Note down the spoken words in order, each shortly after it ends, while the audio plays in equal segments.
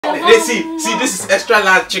see, this is extra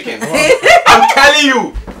large chicken. I'm telling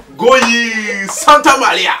you, go ye Santa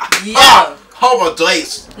Maria. Yeah. How about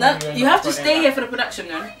this? No, you have to stay here for the production,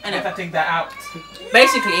 man. And if I take that out.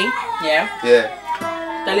 Basically, yeah.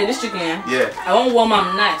 Darling, this chicken, yeah. I won't warm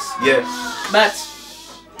up nice. Yeah. But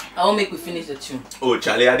I won't make we finish the two. Oh,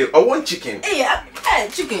 Charlie, I want chicken. Hey,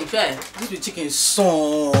 chicken, try. This is chicken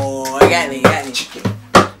song. I got me.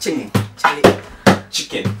 Chicken. Charlie.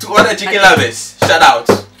 Chicken. To other chicken lovers, shout out.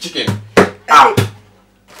 Chicken. I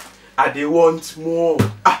they want more.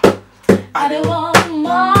 I they want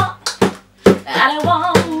more. I they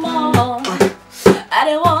want more. I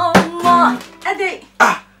they want more.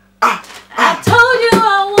 I told you I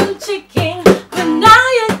want chicken, but now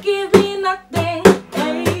you're giving nothing.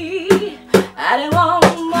 Hey, I they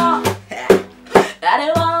want more. I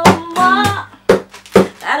they want more.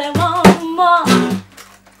 I they want more.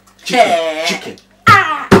 Chicken. I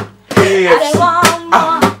they want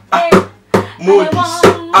more. Modis.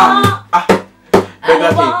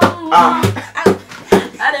 Burger King.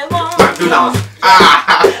 I they want McDonald's. I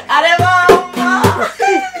they want more.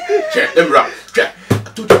 Check them rock. Check. I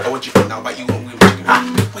told you I want chicken now, but you won't give me chicken.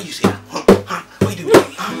 What you say? What you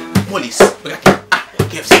doing? Modis. Burger King.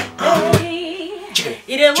 KFC. Chicken.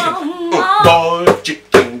 You don't want more. Ball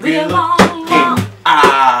chicken. Grill chicken.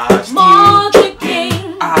 More chicken.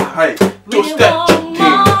 Hi. Toasted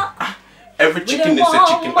chicken. Every chicken is a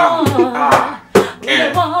chicken.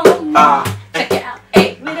 Check it out.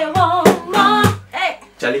 Hey, we don't want more. Hey,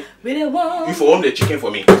 Charlie, we don't want. you for warm the chicken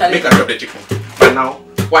for me. Make us drop the chicken. But now,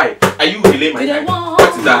 why? Are you delaying my time?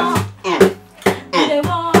 What is that? We don't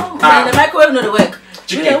want. The microwave not work.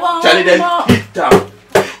 Chicken. Charlie, then heat down.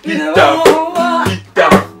 Heat down. Heat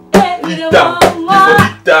down. Heat down.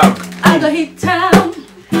 Heat down. I go heat down.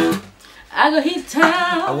 I go heat down.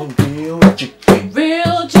 I want real chicken.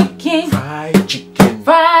 Real chicken. Fried chicken.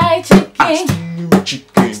 Fried chicken. Steamed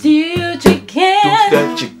chicken. Stewed chicken.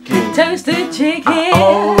 Toasted chicken. Toasted chicken.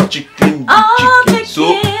 All chicken. All chicken.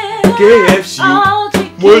 So chicken. KFC. All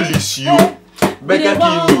chicken. Molly's you. Burger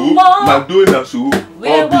King. McDonald's. All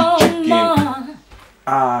the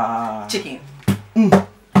chicken. Chicken.